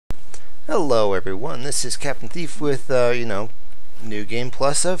Hello everyone, this is Captain Thief with, New Game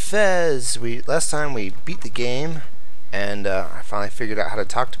Plus of Fez. Last time we beat the game, and I finally figured out how to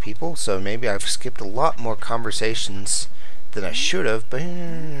talk to people, so maybe I've skipped a lot more conversations than I should have, but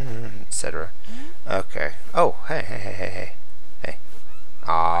etc. Okay. Oh, hey.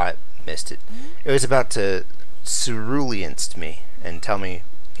 Ah, I missed it. It was about to ceruleance me and tell me,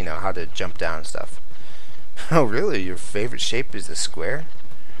 how to jump down and stuff. Oh, really? Your favorite shape is the square?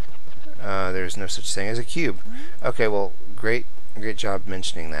 There's no such thing as a cube. Okay, well, great job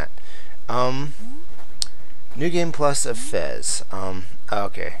mentioning that. New Game Plus of Fez.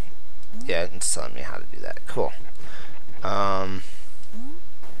 Okay. Yeah, it's telling me how to do that. Cool.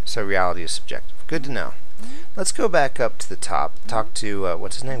 So reality is subjective. Good to know. Let's go back up to the top. Talk to,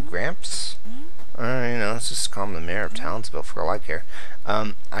 what's his name? Gramps? Let's just call him the mayor of Townsville for all I care.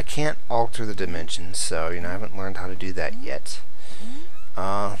 I can't alter the dimensions, so, I haven't learned how to do that yet.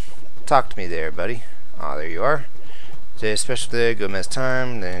 Talk to me there, buddy. Ah, there you are. Today's special day, Gomez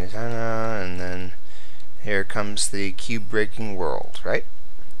time, and then here comes the cube-breaking world, right?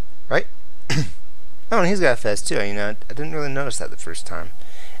 Right? Oh, and he's got a Fez too. I didn't really notice that the first time.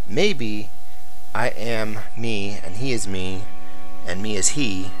 Maybe I am me, and he is me, and me is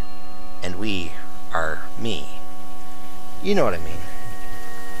he, and we are me. You know what I mean.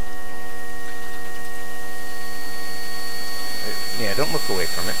 Yeah, don't look away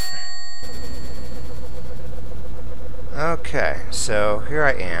from it. Okay, so here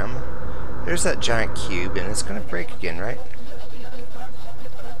I am. There's that giant cube, and it's gonna break again, right?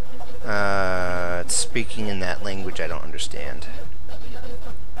 It's speaking in that language I don't understand.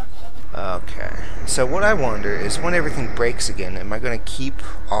 Okay, so what I wonder is when everything breaks again, am I gonna keep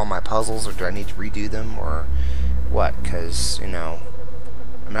all my puzzles, or do I need to redo them, or what? Because, I'm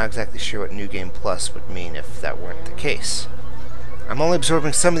not exactly sure what New Game Plus would mean if that weren't the case. I'm only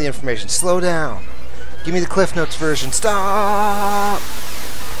absorbing some of the information. Slow down. Give me the Cliff Notes version. Stop!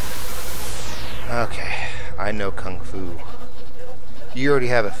 Okay, I know Kung Fu. You already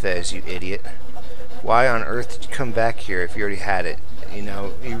have a Fez, you idiot. Why on earth did you come back here if you already had it?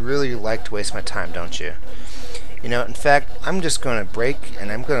 You really like to waste my time, don't you? In fact, I'm just going to break,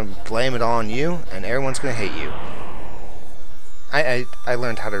 and I'm going to blame it all on you, and everyone's going to hate you. I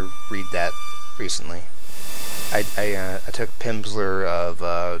learned how to read that recently. I took Pimsleur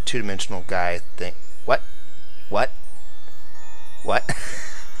of two-dimensional guy thing. What? Well,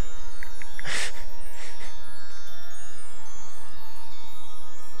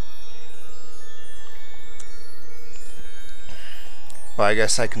 I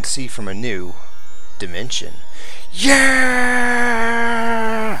guess I can see from a new dimension. Yeah!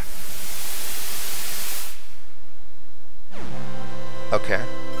 Okay.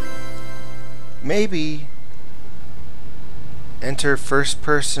 Maybe enter first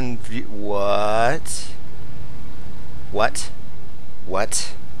person view. What?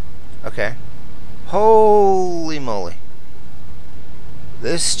 Okay. Holy moly.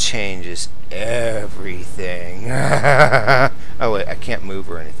 This changes everything. Oh wait, I can't move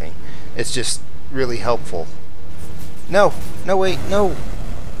or anything. It's just really helpful. No, wait, no.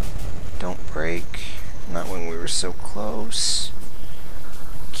 Don't break. Not when we were so close.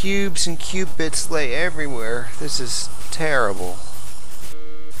 Cubes and cube bits lay everywhere. This is terrible.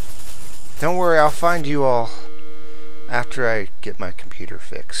 Don't worry, I'll find you all after I get my computer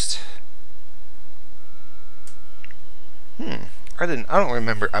fixed. I don't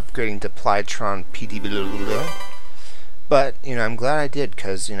remember upgrading to Plytron PD, but I'm glad I did,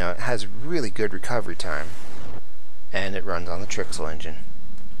 because it has really good recovery time, and it runs on the Trixel engine.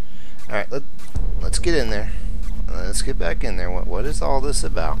 All right, let's get in there. Let's get back in there. What is all this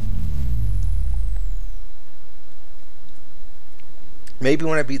about? Maybe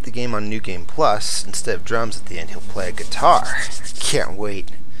when I beat the game on New Game Plus, instead of drums at the end, he'll play a guitar. Can't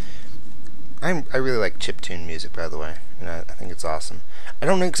wait. I really like chiptune music, by the way. I think it's awesome. I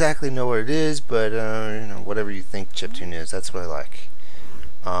don't exactly know what it is, but whatever you think chiptune is, that's what I like.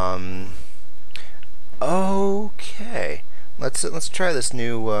 Okay. Let's try this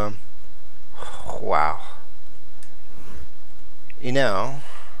new. Wow.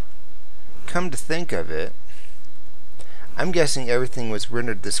 Come to think of it, I'm guessing everything was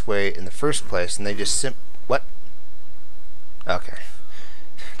rendered this way in the first place, and they just what? Okay.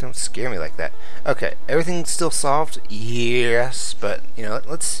 Don't scare me like that. Okay, everything's still solved? Yes, but,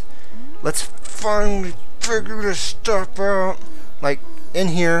 let's finally figure this stuff out. Like, in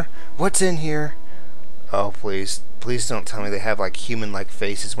here, what's in here? Oh, please don't tell me they have, like, human-like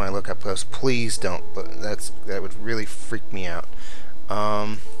faces when I look up close. Please don't. That would really freak me out.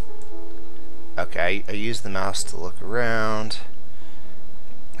 Okay, I use the mouse to look around.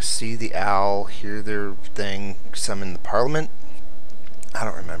 see the owl, hear their thing, summon the parliament. I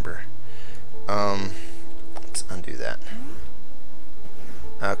don't remember. Let's undo that.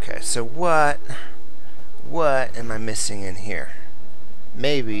 Okay, so what am I missing in here?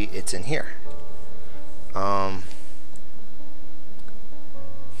 Maybe it's in here. I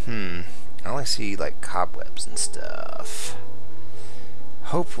only see like cobwebs and stuff.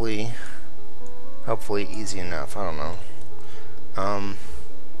 Hopefully easy enough. I don't know.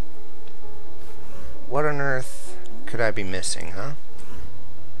 What on earth could I be missing, huh?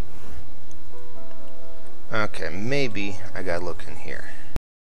 Okay, maybe I gotta look in here.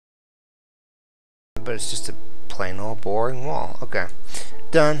 But it's just a plain old boring wall. Okay.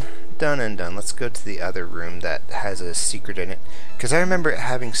 Done and done. Let's go to the other room that has a secret in it, because I remember it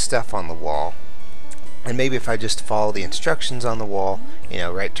having stuff on the wall, and maybe if I just follow the instructions on the wall, you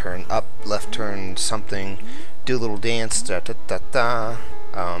know, right turn, up, left turn, something, do a little dance, da da da da,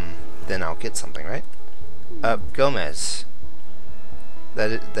 then I'll get something, right? Gomez.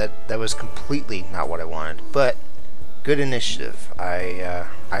 That was completely not what I wanted, but good initiative. I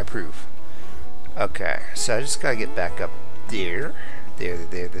approve. Okay, so I just gotta get back up there. There.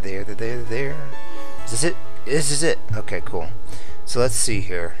 Is this it? This is it. Okay, cool. So let's see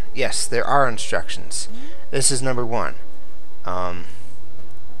here. Yes, there are instructions. This is number 1. No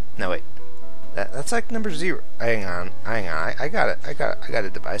wait. That's like number 0. Hang on. I got it. I got a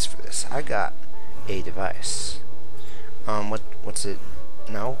device for this. I got a device. What's it?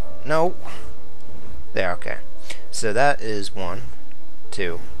 No. There. Okay. So that is 1,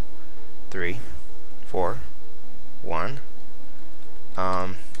 2, 3, 4, 1.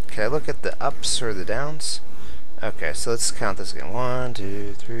 Can I look at the ups or the downs? Okay, so let's count this again. 1,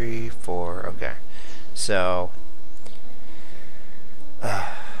 2, 3, 4. Okay, so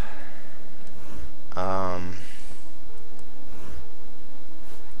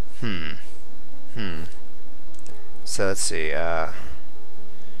So let's see. You know,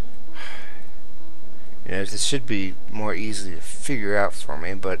 this should be more easy to figure out for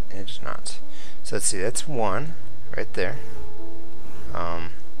me, but it's not. So let's see. That's 1 right there.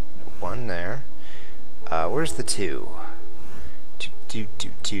 1 there. Where's the 2?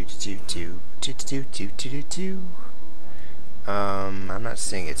 I'm not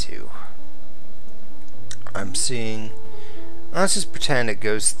seeing a 2. I'm seeing. Let's just pretend it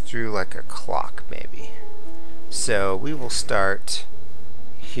goes through like a clock, maybe. So we will start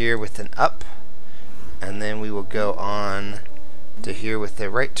here with an up, and then we will go on to here with a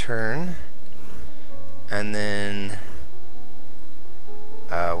right turn, and then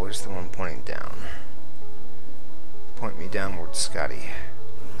where's the one pointing down? Point me downward, Scotty.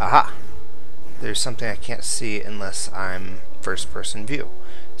 Aha! There's something I can't see unless I'm first person view.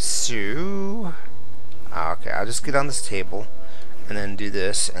 So, okay, I'll just get on this table and then do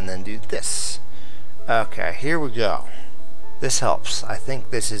this and then do this. Okay, here we go. This helps. I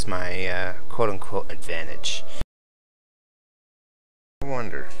think this is my quote-unquote advantage. I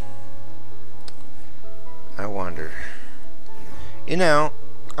wonder. You know,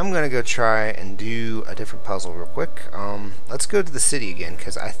 I'm gonna go try and do a different puzzle real quick. Let's go to the city again,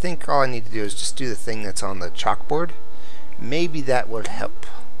 because I think all I need to do is just do the thing that's on the chalkboard. Maybe that would help.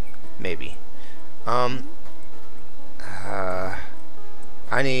 Maybe. I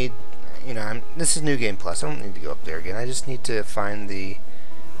need, you know, this is New Game Plus. I don't need to go up there again. I just need to find the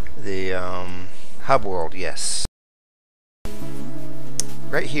hub world. Yes.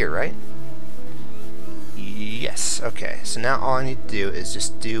 Right here, right? Yes. Okay. So now all I need to do is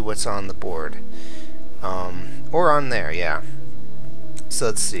just do what's on the board, or on there. Yeah. So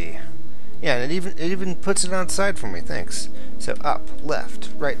let's see. Yeah, and it even puts it on its side for me. Thanks. So up, left,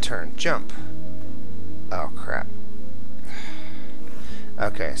 right turn, jump. Oh crap.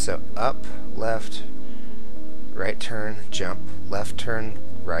 Okay. So up, left, right turn, jump, left turn,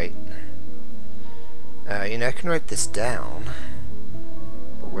 right. You know, I can write this down,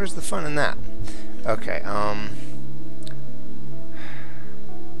 but where's the fun in that? Okay, I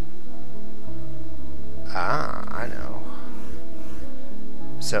know.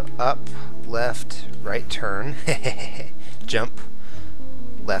 So up, left, right turn, jump,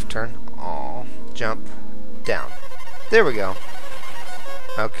 left turn, jump, down. There we go.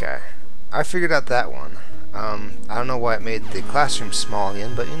 Okay, I figured out that one. I don't know why it made the classroom small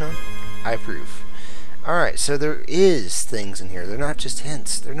again, but you know, I approve. Alright, so there is things in here. They're not just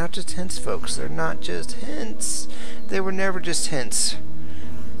hints. They're not just hints, folks. They're not just hints. They were never just hints.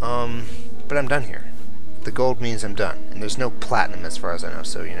 But I'm done here. The gold means I'm done. And there's no platinum as far as I know,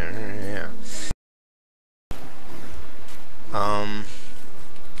 so, you know, yeah. Now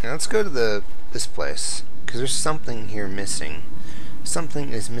let's go to this place, because there's something here missing.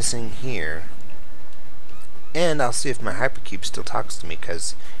 something is missing here. And I'll see if my hypercube still talks to me,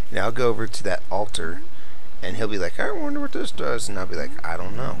 because I'll go over to that altar and he'll be like, I wonder what this does, and I'll be like, I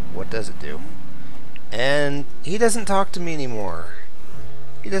don't know, what does it do? And he doesn't talk to me anymore.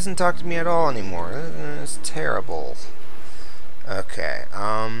 He doesn't talk to me at all anymore. It's terrible. Okay,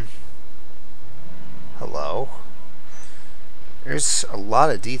 hello? There's a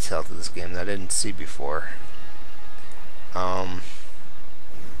lot of detail to this game that I didn't see before. Let's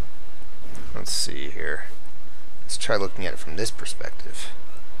see here. Let's try looking at it from this perspective.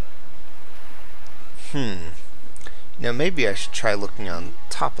 Now maybe I should try looking on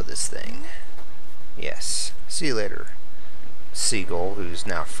top of this thing. Yes. See you later, seagull, who's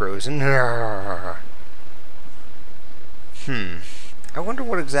now frozen. I wonder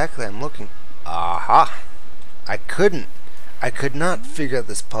what exactly I'm looking. Aha! I could not figure out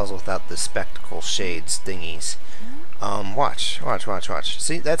this puzzle without the spectacle shades thingies. Watch.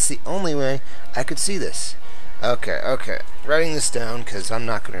 See, that's the only way I could see this. Okay. Writing this down, because I'm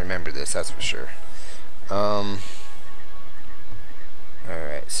not going to remember this, that's for sure. Alright,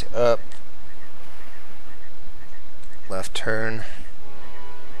 so up. Left turn.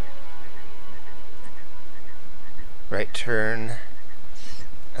 Right turn.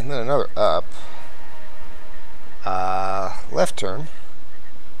 And then another up. Left turn.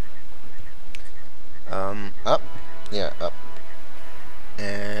 Up. Yeah, up.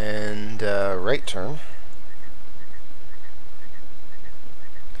 And right turn.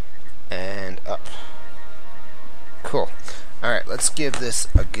 And up. Cool. Alright, let's give this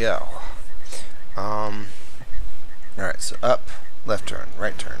a go. Alright, so up, left turn,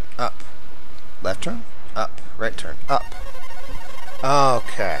 right turn, up. Left turn, up, right turn, up.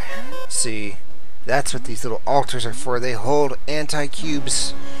 Okay. See, that's what these little altars are for. They hold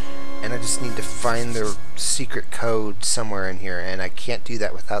anti-cubes, and I just need to find the secret code somewhere in here, and I can't do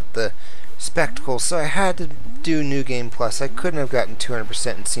that without the spectacles, so I had to do New Game Plus. I couldn't have gotten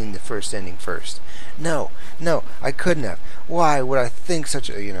 200% and seen the first ending first. No, I couldn't have. Why would I think such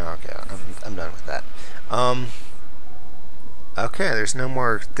a... okay, I'm done with that. Okay, there's no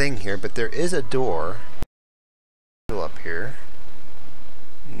more thing here, but there is a door up here.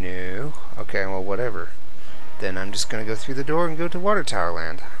 No. Okay, well, whatever. Then I'm just going to go through the door and go to Water Tower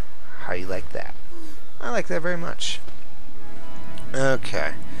Land. How you like that? I like that very much.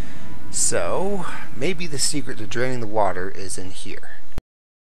 Okay. So, maybe the secret to draining the water is in here.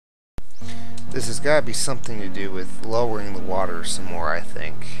 This has got to be something to do with lowering the water some more, I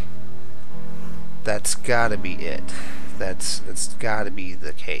think. That's got to be it. It's got to be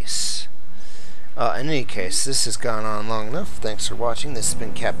the case. In any case, this has gone on long enough. Thanks for watching. This has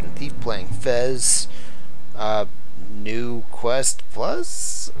been Captain Thief playing Fez. New Quest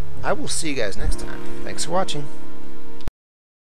Plus. I will see you guys next time. Thanks for watching.